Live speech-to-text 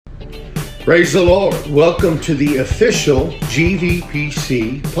Praise the Lord. Welcome to the official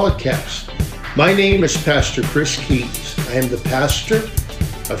GVPC podcast. My name is Pastor Kris. I am the pastor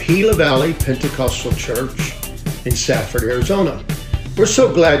of Gila Valley Pentecostal Church in Safford, Arizona. We're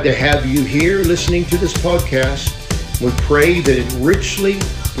so glad to have you here listening to this podcast. We pray that it richly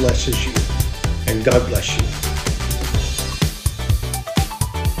blesses you, and God bless you.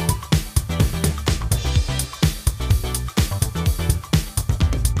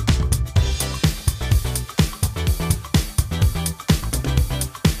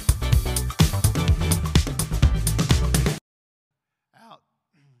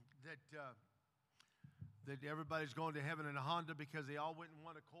 That everybody's going to heaven in a Honda because they all went in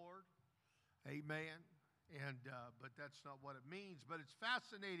one accord. Amen. But that's not what it means. But it's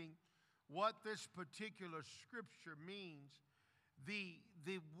fascinating what this particular scripture means. The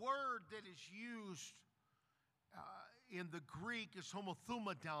word that is used in the Greek is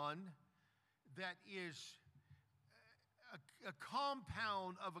homothumadon, that is a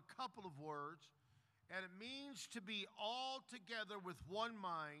compound of a couple of words, and it means to be all together with one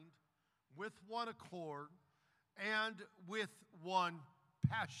mind, with one accord, and with one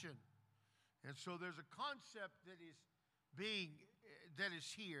passion. And so there's a concept that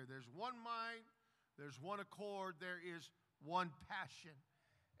is here. There's one mind, there's one accord, there is one passion.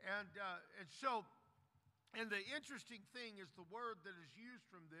 And the interesting thing is the word that is used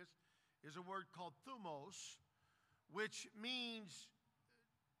from this is a word called thumos, which means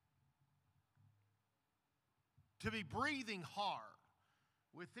to be breathing hard,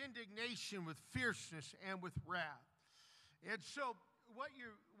 with indignation, with fierceness, and with wrath. And so what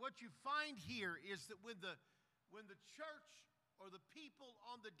you find here is that when the church or the people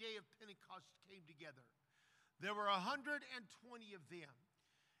on the day of Pentecost came together, there were 120 of them,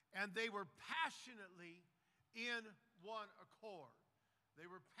 and they were passionately in one accord.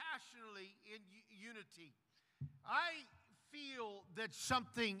 They were passionately in unity. I feel that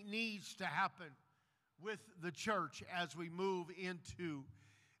something needs to happen with the church as we move into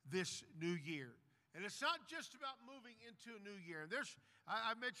this new year. And it's not just about moving into a new year. And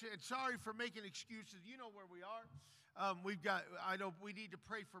I mentioned, and sorry for making excuses. You know where we are. I know we need to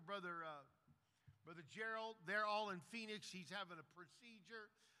pray for Brother Gerald. They're all in Phoenix. He's having a procedure.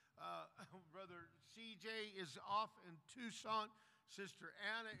 Brother CJ is off in Tucson. Sister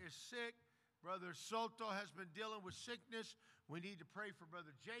Anna is sick. Brother Soto has been dealing with sickness. We need to pray for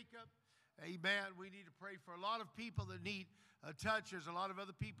Brother Jacob. Amen. We need to pray for a lot of people that need a touch. There's a lot of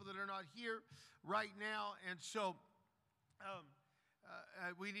other people that are not here right now. And so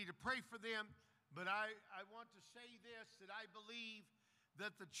we need to pray for them. But I want to say this, that I believe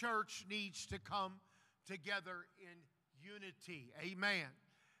that the church needs to come together in unity. Amen.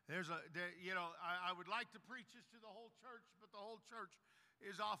 I would like to preach this to the whole church, but the whole church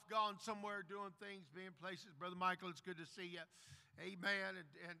is off gone somewhere doing things, being places. Brother Michael, it's good to see you. Amen.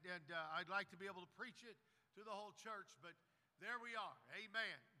 And I'd like to be able to preach it to the whole church, but there we are.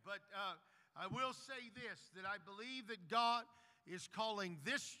 Amen. But I will say this, that I believe that God is calling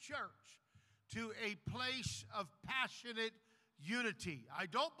this church to a place of passionate unity. I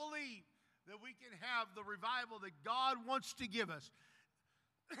don't believe that we can have the revival that God wants to give us.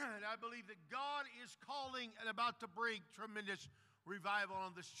 And I believe that God is calling and about to bring tremendous revival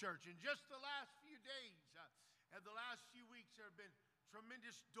on this church. In just the last few days and the last few weeks, there have been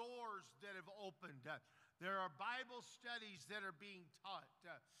tremendous doors that have opened. There are Bible studies that are being taught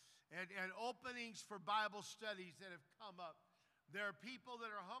and openings for Bible studies that have come up. There are people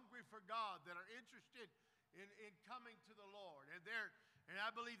that are hungry for God, that are interested in coming to the Lord. And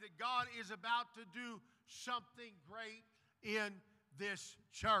I believe that God is about to do something great in this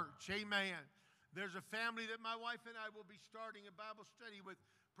church. Amen. There's a family that my wife and I will be starting a Bible study with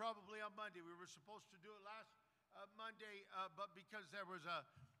probably on Monday. We were supposed to do it last Monday, but because there was a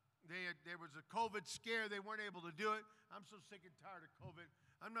COVID scare, they weren't able to do it. I'm so sick and tired of COVID.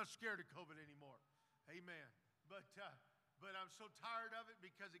 I'm not scared of COVID anymore. Amen. But I'm so tired of it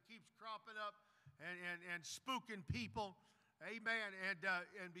because it keeps cropping up and spooking people. Amen.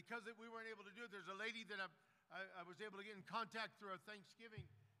 And because we weren't able to do it, there's a lady that I was able to get in contact through our Thanksgiving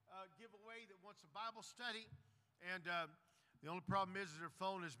giveaway that wants a Bible study. And the only problem is her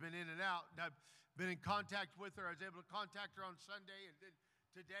phone has been in and out. And I've been in contact with her. I was able to contact her on Sunday, and then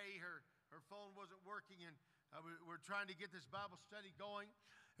today her phone wasn't working, and we're trying to get this Bible study going.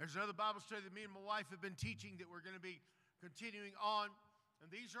 There's another Bible study that me and my wife have been teaching that we're going to be continuing on. And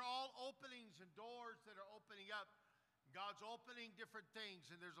these are all openings and doors that are opening up. God's opening different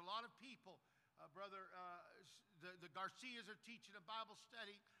things, and there's a lot of people. The Garcias are teaching a Bible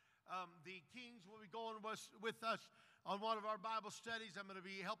study. The Kings will be going with us on one of our Bible studies. I'm going to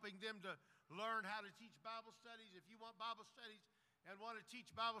be helping them to learn how to teach Bible studies. If you want Bible studies and want to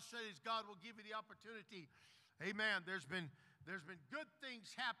teach Bible studies, God will give you the opportunity. Amen. There's been good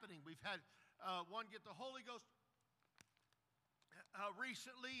things happening. We've had one get the Holy Ghost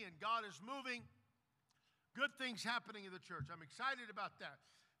recently, and God is moving. Good things happening in the church. I'm excited about that.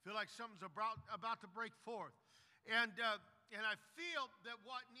 Feel like something's about to break forth. And I feel that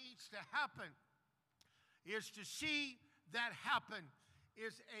what needs to happen is to see that happen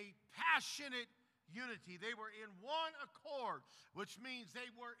is a passionate unity. They were in one accord, which means they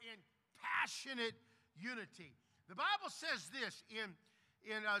were in passionate unity. The Bible says this in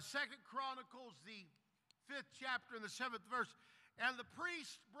 2 Chronicles, the 5th chapter and the 7th verse. And the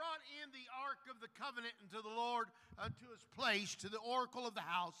priest brought in the ark of the covenant into the Lord unto his place, to the oracle of the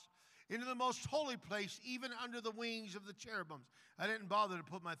house, into the most holy place, even under the wings of the cherubims. I didn't bother to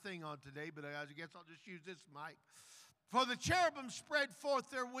put my thing on today, but I guess I'll just use this mic. For the cherubims spread forth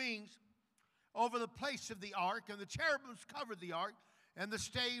their wings over the place of the ark, and the cherubims covered the ark, and the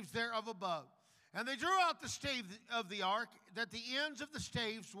staves thereof above. And they drew out the stave of the ark, that the ends of the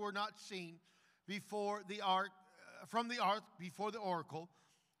staves were not seen before the ark, from the ark before the oracle,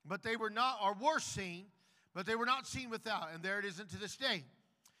 but they were not, or were seen, but they were not seen without. And there it is unto this day.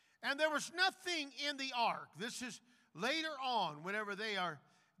 And there was nothing in the ark. This is later on, whenever they are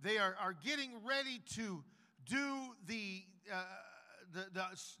getting ready to do the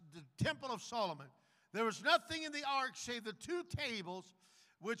temple of Solomon. There was nothing in the ark save the 2 tables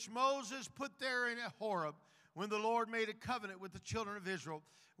which Moses put there in Horeb when the Lord made a covenant with the children of Israel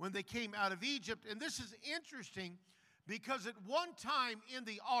when they came out of Egypt. And this is interesting because at one time in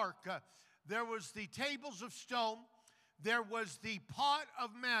the ark, there was the tables of stone, there was the pot of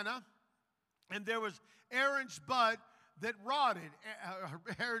manna, and there was Aaron's bud that rotted,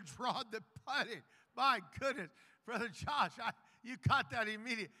 Aaron's rod that budded. My goodness, Brother Josh, you caught that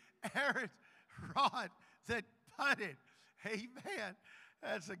immediately. Aaron's rod that budded. Amen.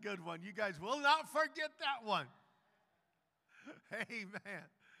 That's a good one. You guys will not forget that one. Amen.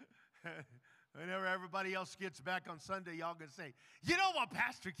 Whenever everybody else gets back on Sunday, y'all can say, you know what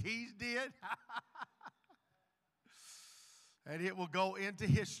Pastor Keys did? And it will go into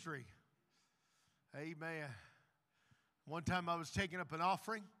history. Amen. One time I was taking up an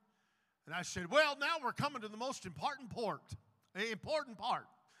offering, and I said, well, now we're coming to the most important part.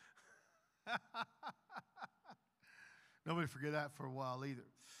 Nobody forget that for a while either.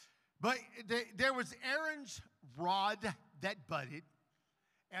 But there was Aaron's rod that budded,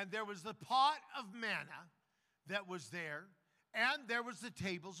 and there was the pot of manna that was there, and there was the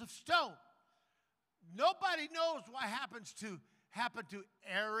tables of stone. Nobody knows what happened to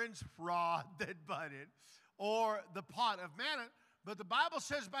Aaron's rod that budded or the pot of manna, but the Bible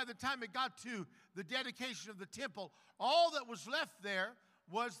says by the time it got to the dedication of the temple, all that was left there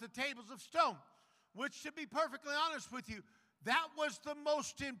was the tables of stone, which, to be perfectly honest with you, that was the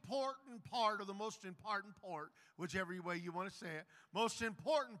most important part, or the most important part, whichever way you want to say it, most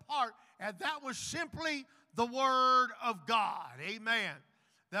important part, and that was simply the Word of God. Amen.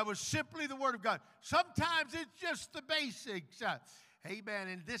 That was simply the Word of God. Sometimes it's just the basics. Amen.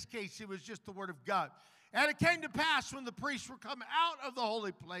 In this case, it was just the Word of God. And it came to pass when the priests were come out of the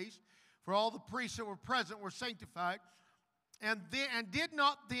holy place, for all the priests that were present were sanctified, and did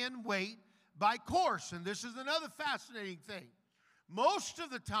not then wait by course. And this is another fascinating thing. Most of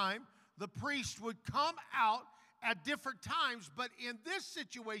the time, the priest would come out at different times, but in this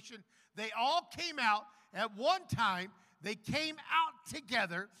situation, they all came out at one time. They came out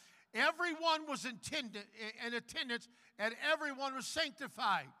together. Everyone was in attendance, and everyone was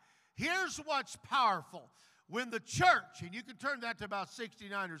sanctified. Here's what's powerful. When the church, and you can turn that to about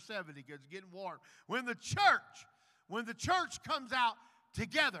 69 or 70 because it's getting warm. When the church comes out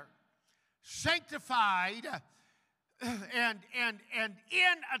together, sanctified and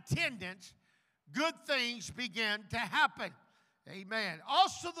in attendance, good things begin to happen. Amen.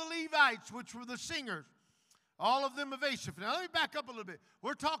 Also the Levites, which were the singers, all of them of Asaph. Now let me back up a little bit.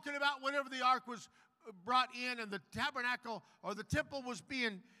 We're talking about whenever the ark was brought in and the tabernacle or the temple was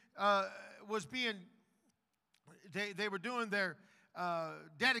being they were doing their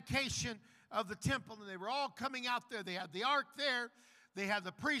dedication of the temple, and they were all coming out there. They had the ark there. They had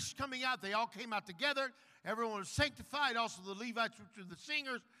the priests coming out. They all came out together. Everyone was sanctified. Also the Levites, which were the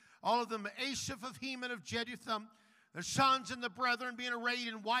singers, all of them, Asaph of Heman of Jeduthun, the sons and the brethren, being arrayed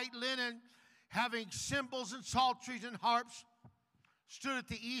in white linen, having cymbals and psalteries and harps, stood at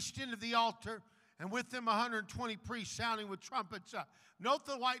the east end of the altar, and with them 120 priests sounding with trumpets. Note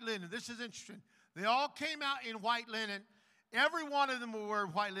the white linen. This is interesting. They all came out in white linen, Every one of them were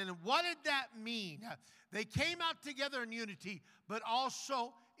wearing white linen. What did that mean? They came out together in unity, but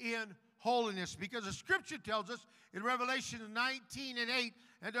also in holiness. Because the scripture tells us in Revelation 19:8,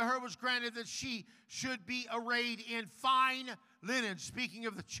 and to her was granted that she should be arrayed in fine linen. Speaking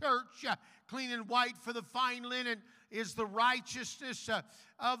of the church, clean and white, for the fine linen is the righteousness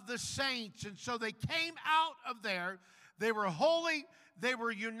of the saints. And so they came out of there. They were holy. They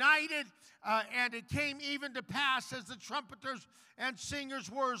were united. And it came even to pass as the trumpeters and singers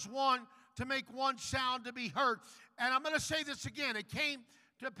were as one to make one sound to be heard. And I'm going to say this again. It came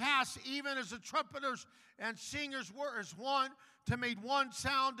to pass even as the trumpeters and singers were as one to make one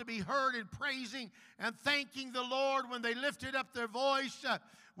sound to be heard in praising and thanking the Lord when they lifted up their voice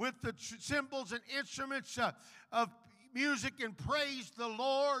with the cymbals and instruments of music and praised the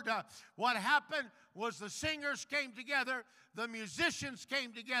Lord. What happened was the singers came together, the musicians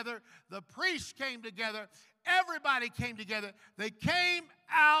came together, the priests came together, everybody came together. They came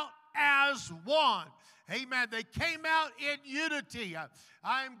out as one. Amen. They came out in unity.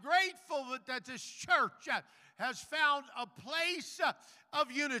 I am grateful that this church has found a place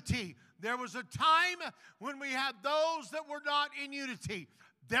of unity. There was a time when we had those that were not in unity.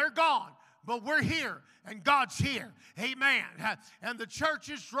 They're gone, but we're here, and God's here. Amen. And the church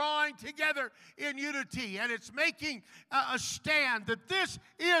is drawing together in unity, and it's making a stand that this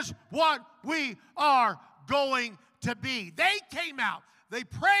is what we are going to be. They came out. They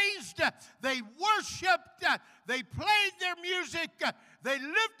praised, they worshiped, they played their music, they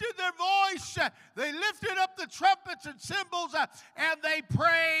lifted their voice, they lifted up the trumpets and cymbals, and they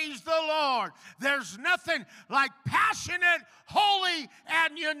praised the Lord. There's nothing like passionate, holy,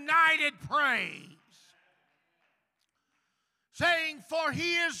 and united praise. Saying, for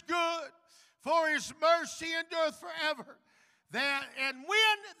he is good, for his mercy endureth forever. And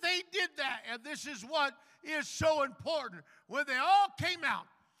when they did that, and this is what is so important, when they all came out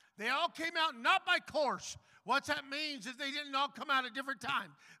not by course. What that means is they didn't all come out at different times.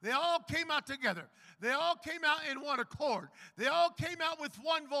 They all came out together. They all came out in one accord. They all came out with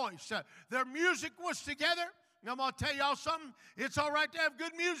one voice. Their music was together. And I'm going to tell y'all something. It's all right to have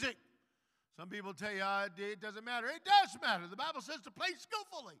good music. Some people tell you it doesn't matter. It does matter. The Bible says to play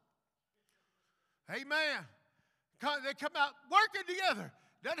skillfully. Amen. They come out working together.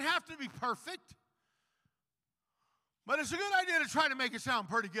 Doesn't have to be perfect. But it's a good idea to try to make it sound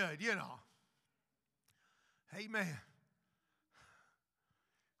pretty good, you know. Amen.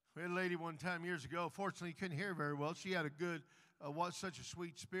 We had a lady one time years ago. Fortunately, couldn't hear very well. She had a good, such a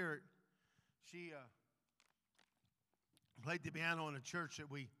sweet spirit. She played the piano in a church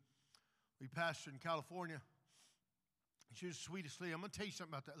that we pastored in California. She was the sweetest lady. I'm going to tell you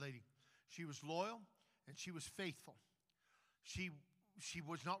something about that lady. She was loyal and she was faithful. She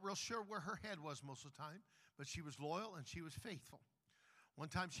was not real sure where her head was most of the time, but she was loyal and she was faithful. One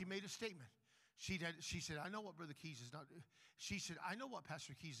time she made a statement. She said, I know what Brother Keys is not. She said, I know what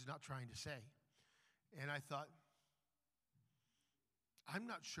Pastor Keys is not trying to say. And I thought, I'm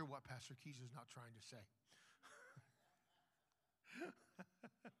not sure what Pastor Keys is not trying to say.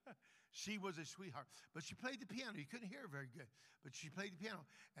 She was a sweetheart. But she played the piano. You couldn't hear her very good. But she played the piano.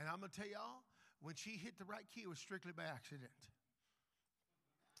 And I'm going to tell y'all, when she hit the right key, it was strictly by accident.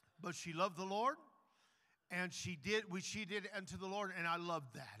 But she loved the Lord. And she did unto the Lord. And I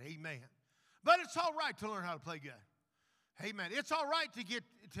loved that. Amen. But it's all right to learn how to play good. Amen. It's all right to get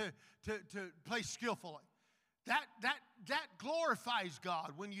to play skillfully. That glorifies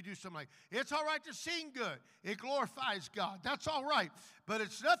God when you do something like that. It's all right to sing good. It glorifies God. That's all right. But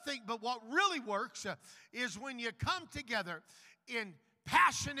it's nothing. But what really works is when you come together in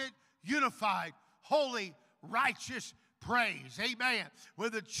passionate, unified, holy, righteous praise. Amen.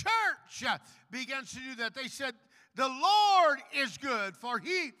 When the church begins to do that, they said, the Lord is good, for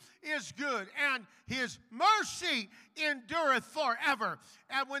he is good, and his mercy endureth forever.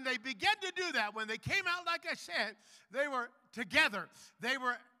 And when they began to do that, when they came out, like I said, they were together. They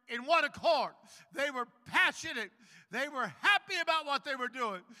were in one accord. They were passionate. They were happy about what they were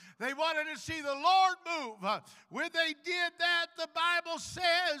doing. They wanted to see the Lord move. When they did that, the Bible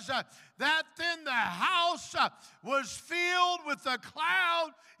says that then the house was filled with the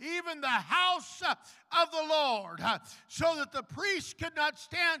cloud, even the house of the Lord, so that the priest could not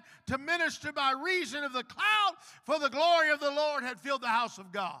stand to minister by reason of the cloud, for the glory of the Lord had filled the house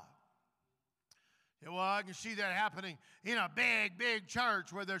of God. Well, I can see that happening in a big, big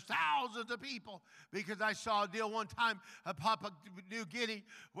church where there's thousands of people, because I saw a deal one time at Papua New Guinea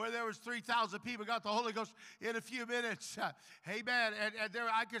where there was 3,000 people got the Holy Ghost in a few minutes. Amen. And there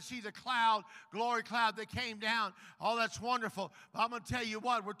I could see the cloud, glory cloud that came down. Oh, that's wonderful. But I'm going to tell you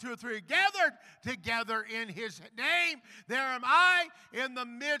what, where two or three are gathered together in His name, there am I in the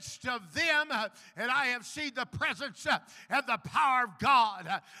midst of them. And I have seen the presence and the power of God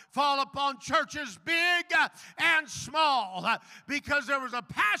fall upon churches big and small, because there was a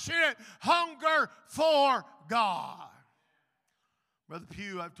passionate hunger for God. Brother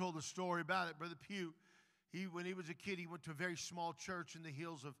Pugh, I've told a story about it. Brother Pugh, when he was a kid, he went to a very small church in the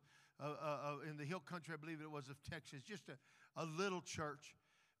hills in the hill country, I believe it was, of Texas. Just a little church,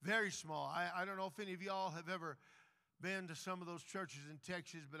 very small. I don't know if any of y'all have ever been to some of those churches in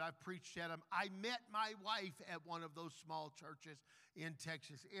Texas, but I've preached at them. I met my wife at one of those small churches in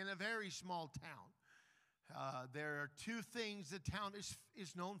Texas, in a very small town. There are two things the town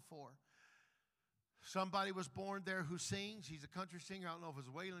is known for. Somebody was born there who sings. He's a country singer. I don't know if it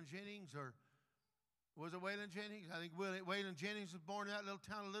was Waylon Jennings or was it Waylon Jennings? I think Waylon Jennings was born in that little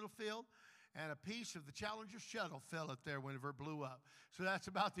town of Littlefield, and a piece of the Challenger shuttle fell up there whenever it blew up. So that's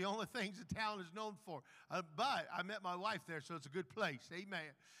about the only things the town is known for. But I met my wife there, so it's a good place.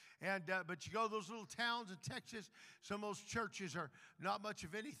 Amen. And but you go to those little towns in Texas, some of those churches are not much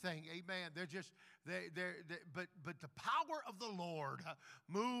of anything. Amen. They're just but the power of the Lord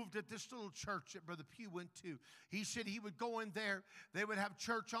moved at this little church that Brother Pugh went to. He said he would go in there. They would have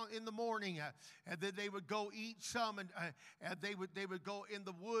church in the morning, and then they would go eat some, and they would go in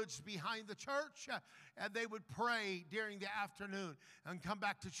the woods behind the church, and they would pray during the afternoon and come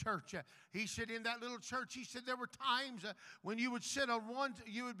back to church. He said in that little church, he said there were times when you would sit on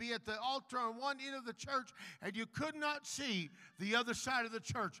you would be at the altar on one end of the church, and you could not see the other side of the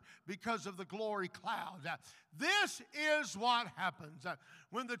church because of the glory cloud. This is what happens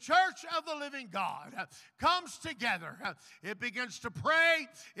when the church of the living God comes together. It begins to pray,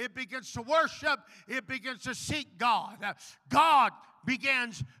 it begins to worship, it begins to seek God. God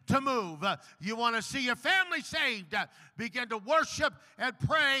begins to move. You want to see your family saved, begin to worship and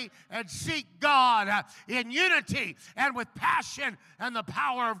pray and seek God in unity and with passion, and the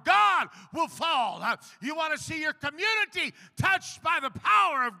power of God will fall. You want to see your community touched by the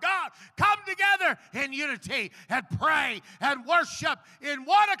power of God, come together in unity and pray and worship in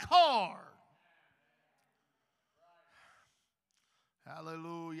one accord.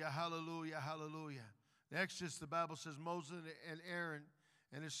 Hallelujah, hallelujah, hallelujah. In Exodus, the Bible says Moses and Aaron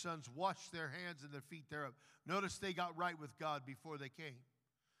and his sons washed their hands and their feet thereof. Notice they got right with God before they came.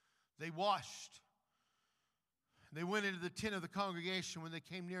 They washed. They went into the tent of the congregation. When they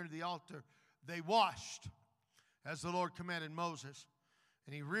came near to the altar, they washed as the Lord commanded Moses.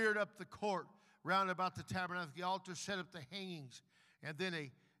 And he reared up the court round about the tabernacle. The altar set up the hangings. And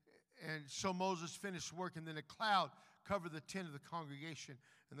so Moses finished work, and then a cloud covered the tent of the congregation,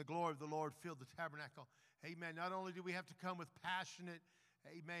 and the glory of the Lord filled the tabernacle. Amen. Not only do we have to come with passionate,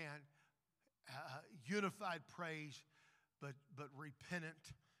 amen, unified praise, but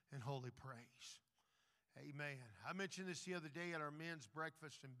repentant and holy praise. Amen. I mentioned this the other day at our men's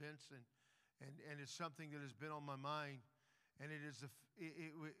breakfast in Benson, and it's something that has been on my mind. And it is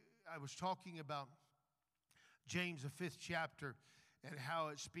I was talking about James, the 5th chapter, and how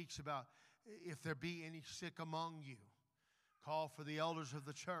it speaks about if there be any sick among you, call for the elders of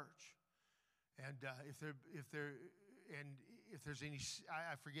the church. And if there's any,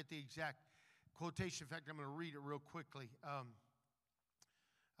 I forget the exact quotation. In fact, I'm going to read it real quickly. I'm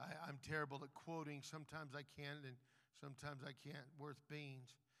terrible at quoting. Sometimes I can, and sometimes I can't. Worth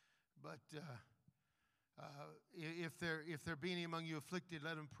beans. But if there be any among you afflicted,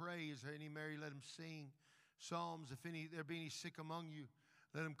 let him pray. Is there any merry? Let him sing psalms. If there be any sick among you,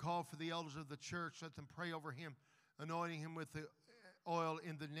 let him call for the elders of the church. Let them pray over him, anointing him with the oil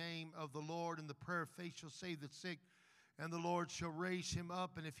in the name of the Lord. And the prayer of faith shall save the sick, and the Lord shall raise him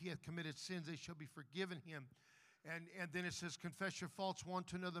up. And if he hath committed sins, they shall be forgiven him. And then it says, confess your faults one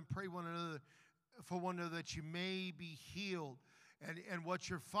to another and pray one another for one another that you may be healed. And what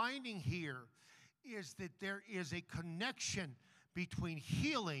you're finding here is that there is a connection between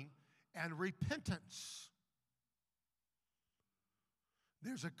healing and repentance.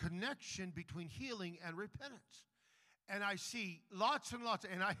 There's a connection between healing and repentance. And I see lots and lots,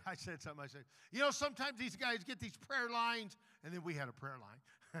 and I said something, I said, sometimes these guys get these prayer lines, and then we had a prayer line.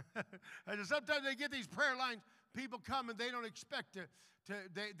 And sometimes they get these prayer lines, people come and they don't expect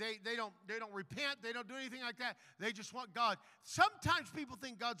they don't repent, they don't do anything like that. They just want God. Sometimes people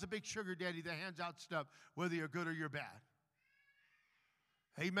think God's a big sugar daddy that hands out stuff, whether you're good or you're bad.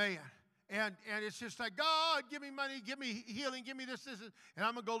 Amen. And it's just like, God, give me money, give me healing, give me this, and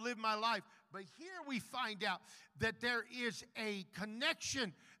I'm going to go live my life. But here we find out that there is a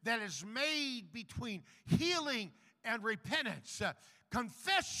connection that is made between healing and repentance.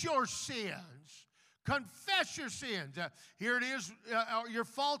 Confess your sins. Confess your sins. Here it is, your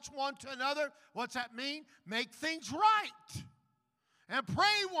faults one to another. What's that mean? Make things right. And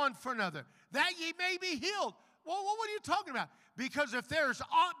pray one for another, that ye may be healed. Well, what are you talking about? Because if there's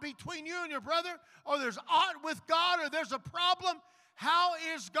aught between you and your brother, or there's aught with God, or there's a problem, how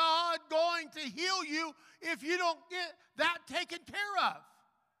is God going to heal you if you don't get that taken care of?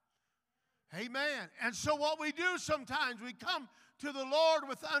 Amen. And so what we do sometimes, we come to the Lord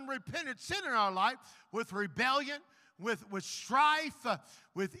with unrepented sin in our life, with rebellion, with strife,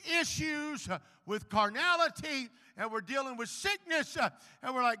 with issues, with carnality, and we're dealing with sickness,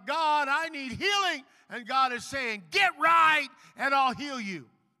 and we're like, God, I need healing. And God is saying, get right, and I'll heal you.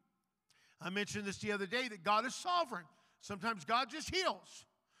 I mentioned this the other day, that God is sovereign. Sometimes God just heals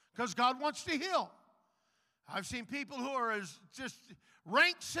because God wants to heal. I've seen people who are as just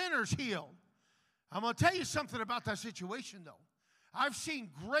rank sinners healed. I'm going to tell you something about that situation, though. I've seen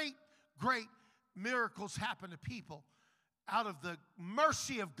great, great miracles happen to people out of the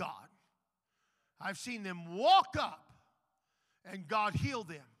mercy of God. I've seen them walk up and God heal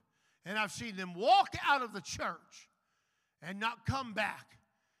them. And I've seen them walk out of the church and not come back.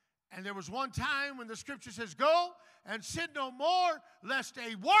 And there was one time when the scripture says, go and sin no more, lest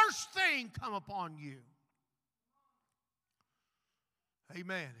a worse thing come upon you.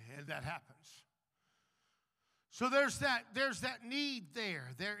 Amen. And that happens. So there's that need there.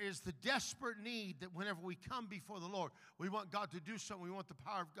 There is the desperate need that whenever we come before the Lord, we want God to do something. We want the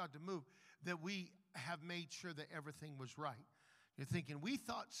power of God to move, that we have made sure that everything was right. You're thinking, we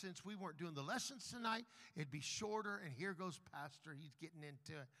thought since we weren't doing the lessons tonight, it'd be shorter, and here goes Pastor. He's getting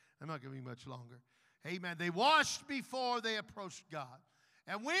into it. I'm not going to be much longer. Amen. They washed before they approached God.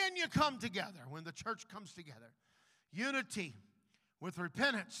 And when you come together, when the church comes together, unity with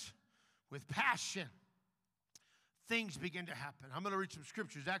repentance, with passion, things begin to happen. I'm going to read some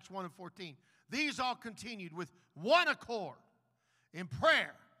scriptures, Acts 1 and 14. These all continued with one accord in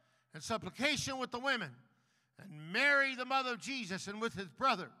prayer and supplication with the women, and Mary, the mother of Jesus, and with his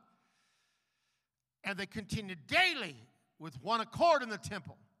brother. And they continued daily with one accord in the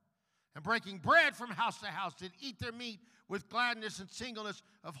temple, and breaking bread from house to house, did eat their meat with gladness and singleness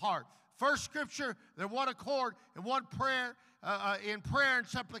of heart. First scripture, they're one accord and one prayer, in prayer and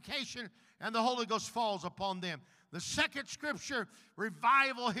supplication, and the Holy Ghost falls upon them. The second scripture,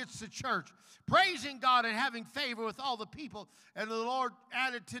 revival hits the church, praising God and having favor with all the people. And the Lord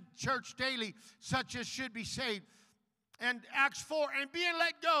added to church daily such as should be saved. And Acts 4, and being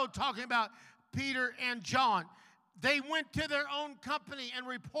let go, talking about Peter and John. They went to their own company and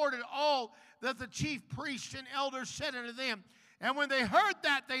reported all that the chief priests and elders said unto them. And when they heard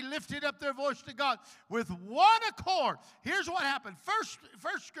that, they lifted up their voice to God with one accord. Here's what happened. First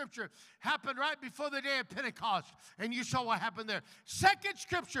scripture happened right before the day of Pentecost, and you saw what happened there. Second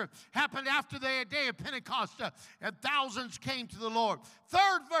scripture happened after the day of Pentecost, and thousands came to the Lord.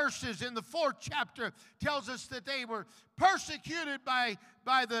 Third verses in the 4th chapter tells us that they were persecuted by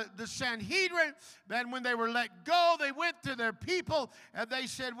the Sanhedrin. And when they were let go, they went to their people, and they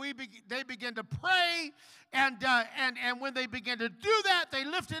said, they began to pray. And when they began to do that, they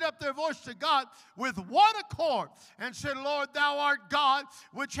lifted up their voice to God with one accord and said, Lord, thou art God,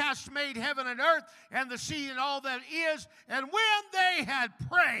 which hast made heaven and earth and the sea and all that is. And when they had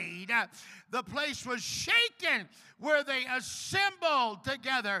prayed, the place was shaken where they assembled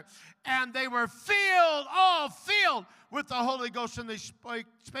together, and they were all filled with the Holy Ghost, and they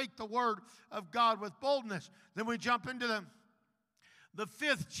spake the word of God with boldness. Then we jump into the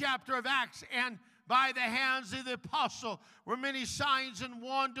 5th chapter of Acts, and by the hands of the apostle were many signs and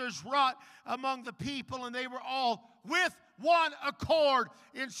wonders wrought among the people, and they were all with one accord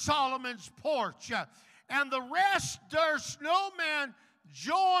in Solomon's porch. And the rest durst no man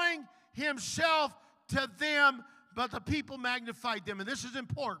join himself to them, but the people magnified them. And this is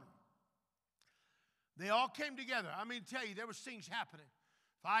important. They all came together. I mean, tell you, there was things happening.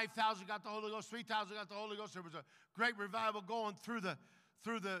 5,000 got the Holy Ghost. 3,000 got the Holy Ghost. There was a great revival going through the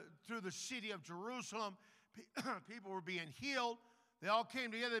city of Jerusalem. People were being healed. They all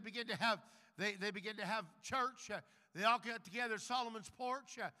came together. They began to have church. They all got together at Solomon's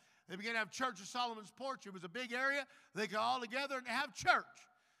porch. They began to have church at Solomon's porch. It was a big area. They got all together and have church.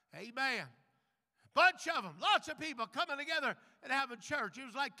 Amen. Bunch of them, lots of people coming together and having church. It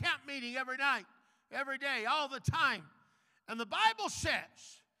was like camp meeting every night, every day, all the time. And the Bible says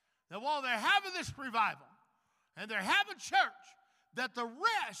that while they're having this revival and they're having church, that the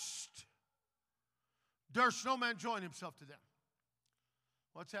rest Durst no man join himself to them.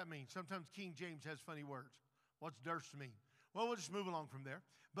 What's that mean? Sometimes King James has funny words. What's durst mean? Well, we'll just move along from there.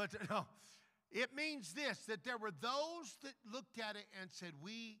 But no, it means this, that there were those that looked at it and said,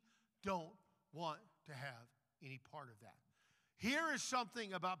 we don't want to have any part of that. Here is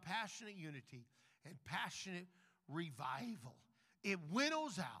something about passionate unity and passionate revival. It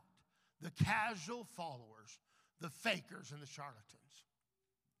winnows out the casual followers, the fakers, and the charlatans.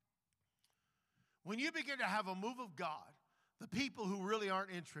 When you begin to have a move of God, the people who really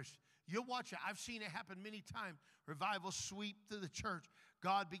aren't interested, you'll watch it. I've seen it happen many times. Revival sweep through the church.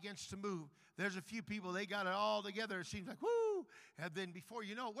 God begins to move. There's a few people, they got it all together. It seems like, whoo! And then before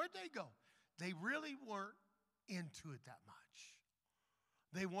you know it, where'd they go? They really weren't into it that much.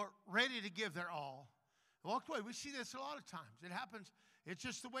 They weren't ready to give their all. Walked away. We see this a lot of times. It happens. It's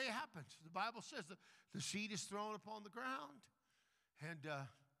just the way it happens. The Bible says that the seed is thrown upon the ground, and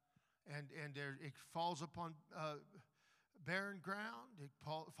it falls upon barren ground. It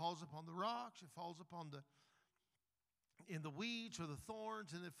falls upon the rocks. It falls upon in the weeds or the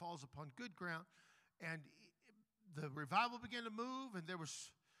thorns, and it falls upon good ground. And the revival began to move, and there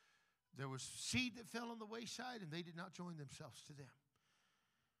was seed that fell on the wayside, and they did not join themselves to them.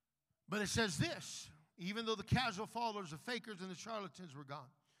 But it says this, even though the casual followers, the fakers, and the charlatans were gone,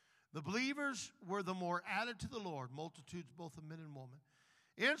 the believers were the more added to the Lord, multitudes both of men and women,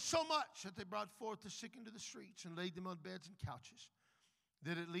 insomuch that they brought forth the sick into the streets and laid them on beds and couches,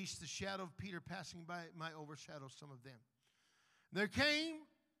 that at least the shadow of Peter passing by might overshadow some of them. There came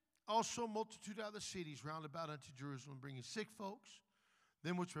also a multitude out of the cities round about unto Jerusalem, bringing sick folks,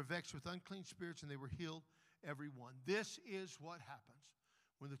 them which were vexed with unclean spirits, and they were healed every one. This is what happens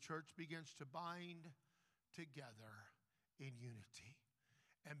when the church begins to bind together in unity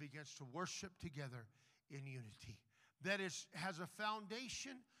and begins to worship together in unity. That has a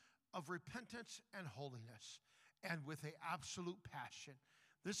foundation of repentance and holiness, and with an absolute passion.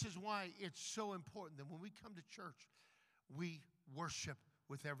 This is why it's so important that when we come to church, we worship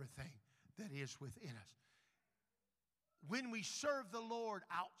with everything that is within us. When we serve the Lord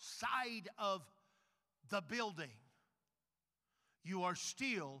outside of the building, you are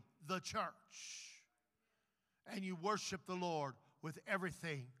still the church. And you worship the Lord with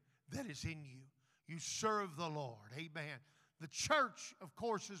everything that is in you. You serve the Lord. Amen. The church, of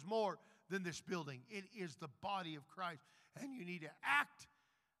course, is more than this building. It is the body of Christ. And you need to act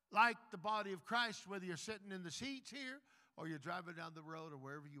like the body of Christ, whether you're sitting in the seats here or you're driving down the road or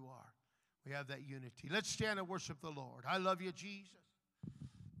wherever you are. We have that unity. Let's stand and worship the Lord. I love you, Jesus.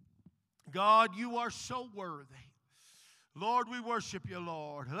 God, you are so worthy. Lord, we worship you,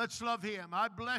 Lord. Let's love him. I bless